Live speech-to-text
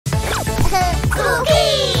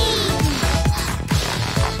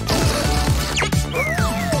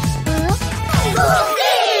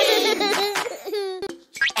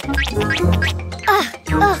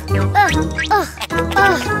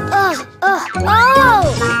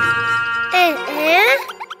Oh!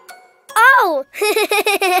 Oh!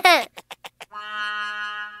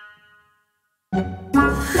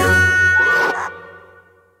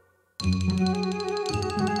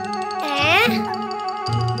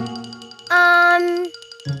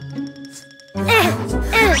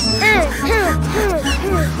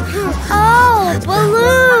 Oh,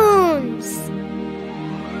 balloons!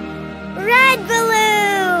 Red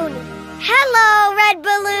balloon! Hello, red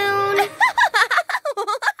balloon!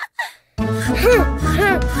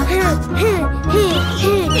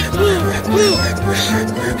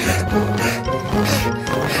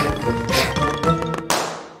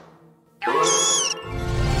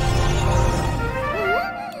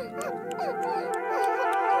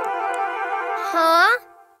 Huh?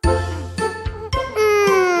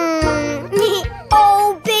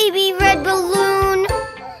 Oh, baby red balloon.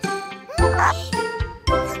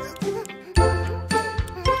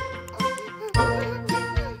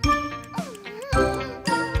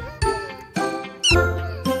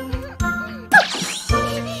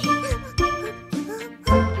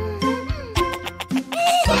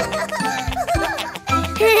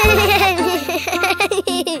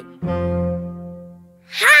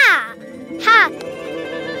 Ha! Ha!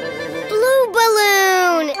 Blue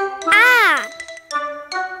balloon! Ah!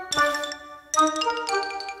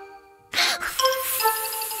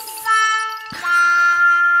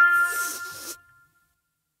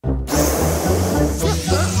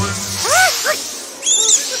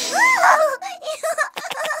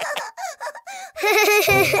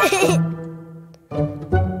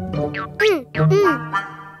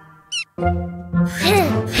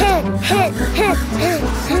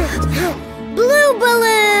 Blue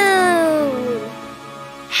balloon!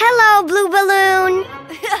 Hello, blue balloon!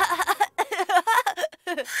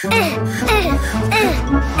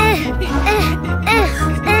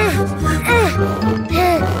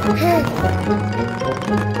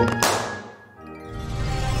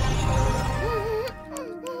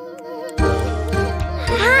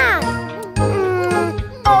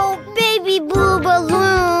 Oh, baby blue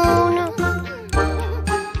balloon!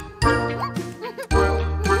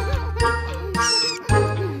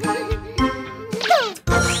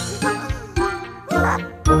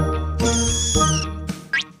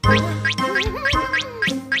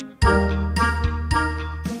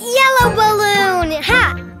 Yellow balloon! Ha!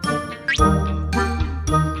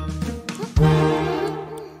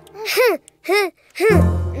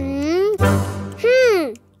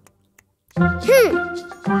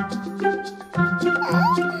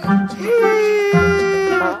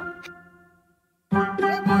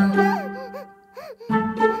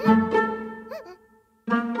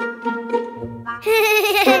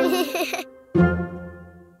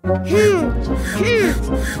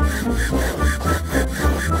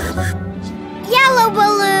 Yellow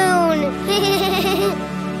balloon!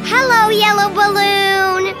 Hello, yellow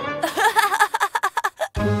balloon!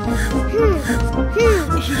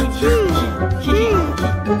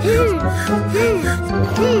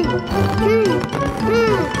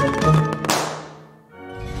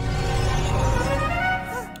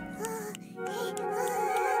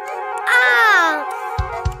 Ah!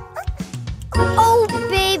 Oh,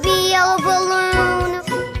 baby yellow balloon!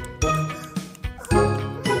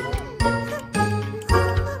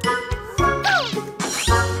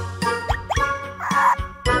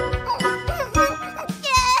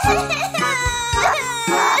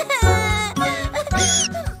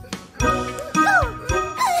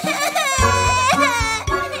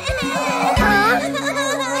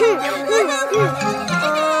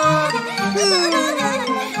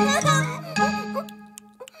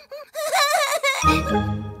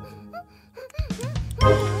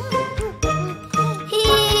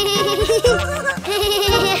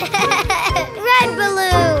 Red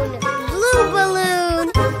balloon, blue balloon,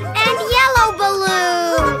 and yellow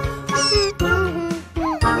balloon.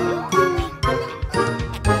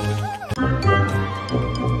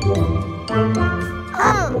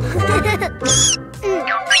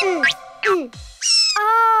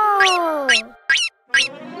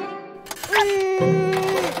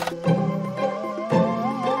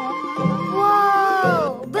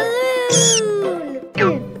 Whoa, balloon!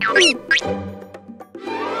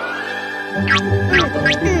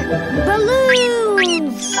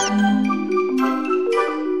 Balloons!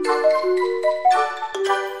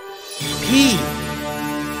 P.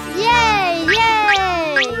 Yay!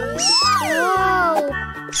 Yay! Whoa!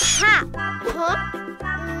 Ha! Huh?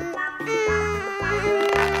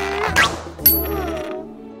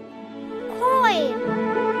 Coin!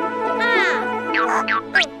 Ah!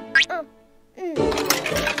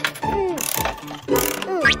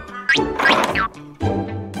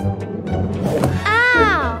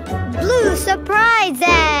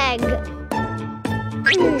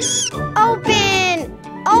 Open!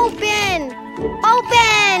 Open!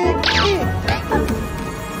 Open!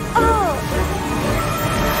 Oh!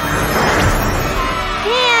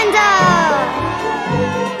 Panda!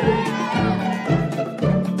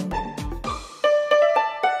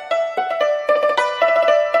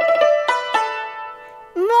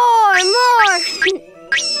 More!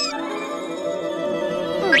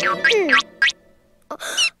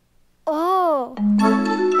 Oh!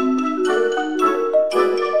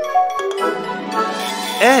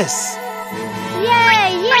 S. Yay!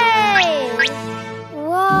 Yay!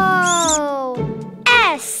 Whoa!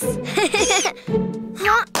 S!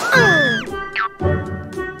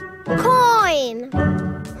 Coin!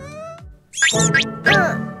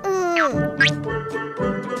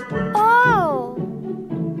 Oh!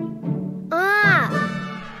 Ah!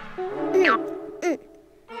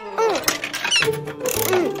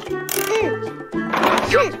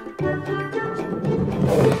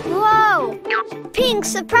 Whoa! Pink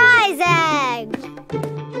surprise egg!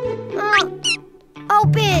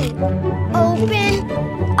 Open! Open!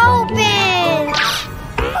 Open!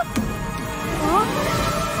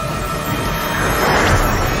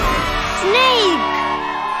 Snake!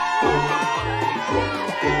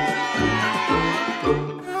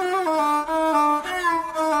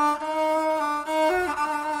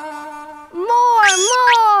 More!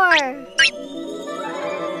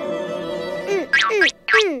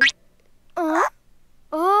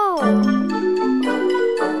 Oh!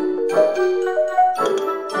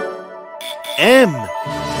 M.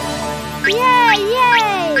 Yay!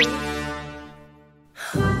 Yay!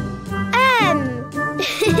 M.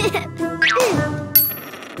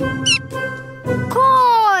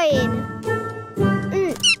 Coin.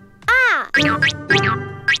 Ah.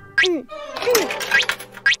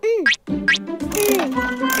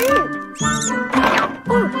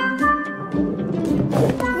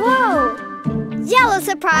 Whoa! Yellow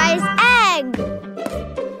surprise egg.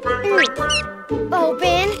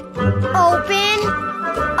 Open. Open.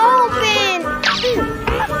 Open.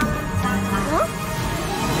 Huh?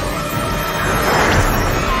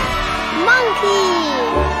 Monkey.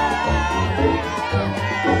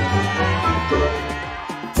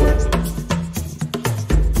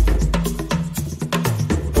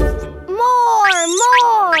 More.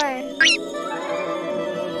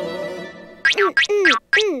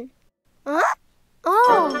 Huh?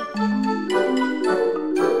 Oh.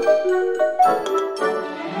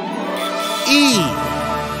 E.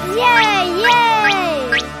 Yay!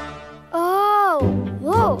 Yay! Oh!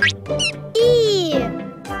 Whoa! E.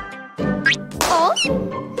 Oh!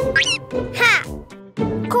 Ha!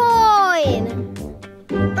 Coin.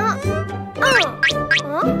 Huh?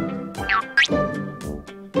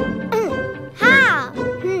 Ha!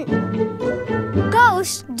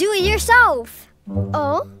 Ghost, do it yourself.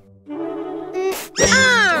 Oh?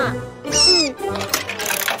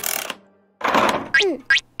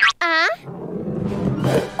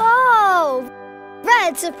 Oh!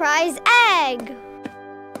 Red surprise egg!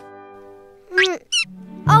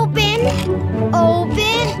 Open!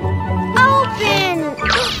 Open! Open!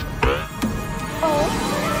 Oh!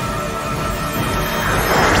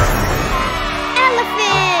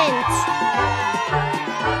 Elephant!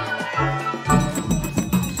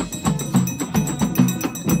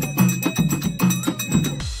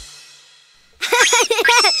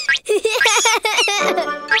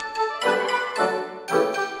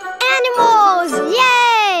 Animals!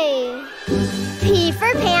 Yay! P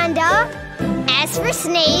for panda, S for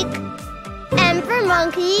snake, M for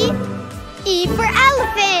monkey, E for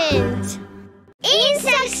elephant.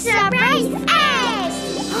 Insect surprise egg!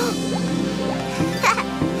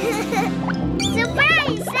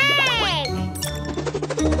 Surprise egg!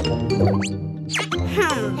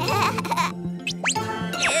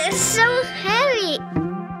 It's so heavy.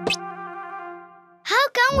 How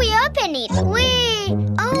can we open it? We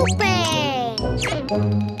open.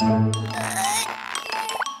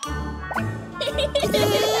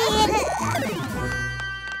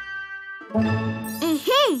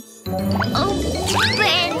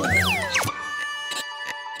 Open.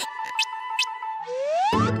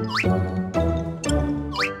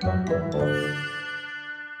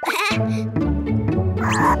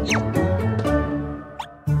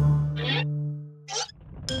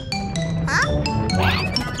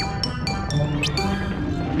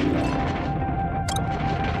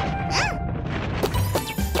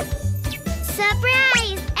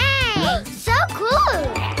 Surprise egg! So cool!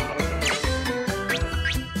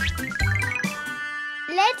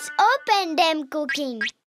 Let's open them, Cuquin.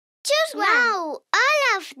 Choose one. No,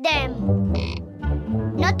 all of them.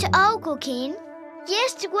 Not all, Cuquin.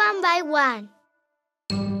 Just one by one.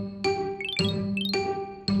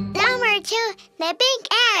 to the pink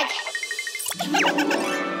egg.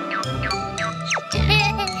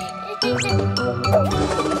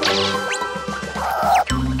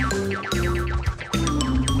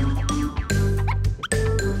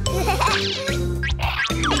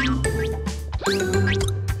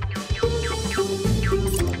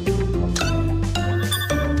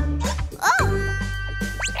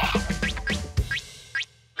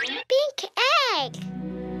 Pink egg.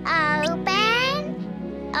 Open,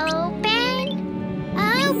 open,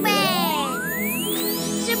 open.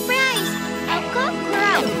 Surprise! A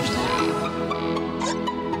cockroach.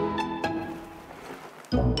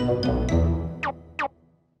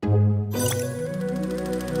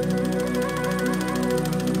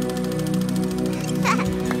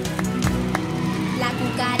 La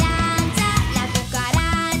cucaracha,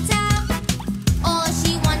 all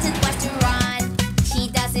she wanted was to run. She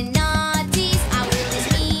doesn't notice our witness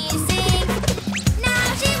music. Now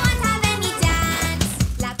she won't have any dance.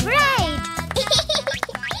 La Right!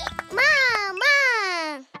 Mama!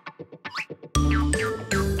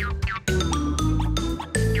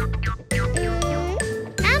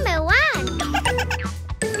 Number one.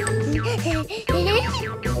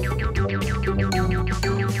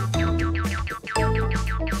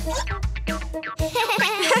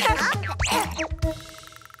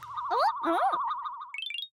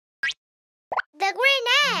 The green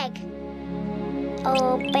egg.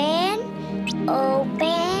 Open,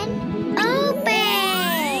 open,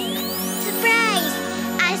 open. Surprise!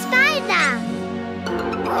 A spider.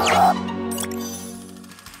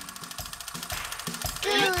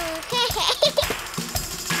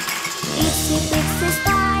 Itsy bitsy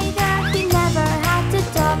spider, he never had to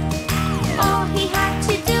talk. All he had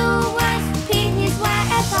to do was pin his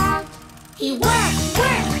web up. He worked,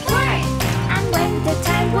 worked, worked, and when the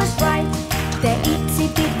time was right, the itsy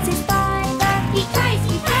bitsy spider, he cries,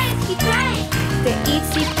 he cries, he cries. The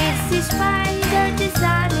itsy bitsy spider, the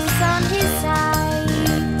sun is on his side.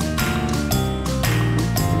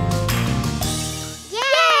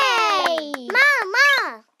 Yay! Mama!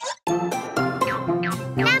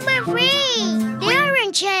 Number three. The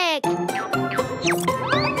orange egg.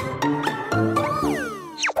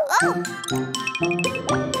 Oh!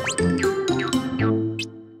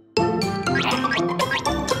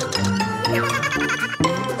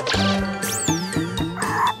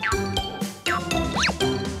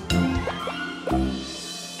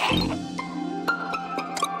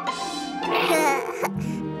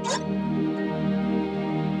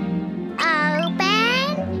 Open,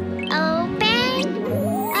 open,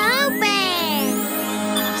 open.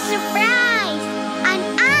 Surprise! An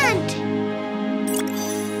ant.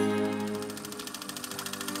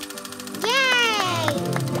 Yay!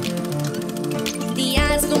 The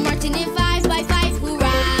ants go marching in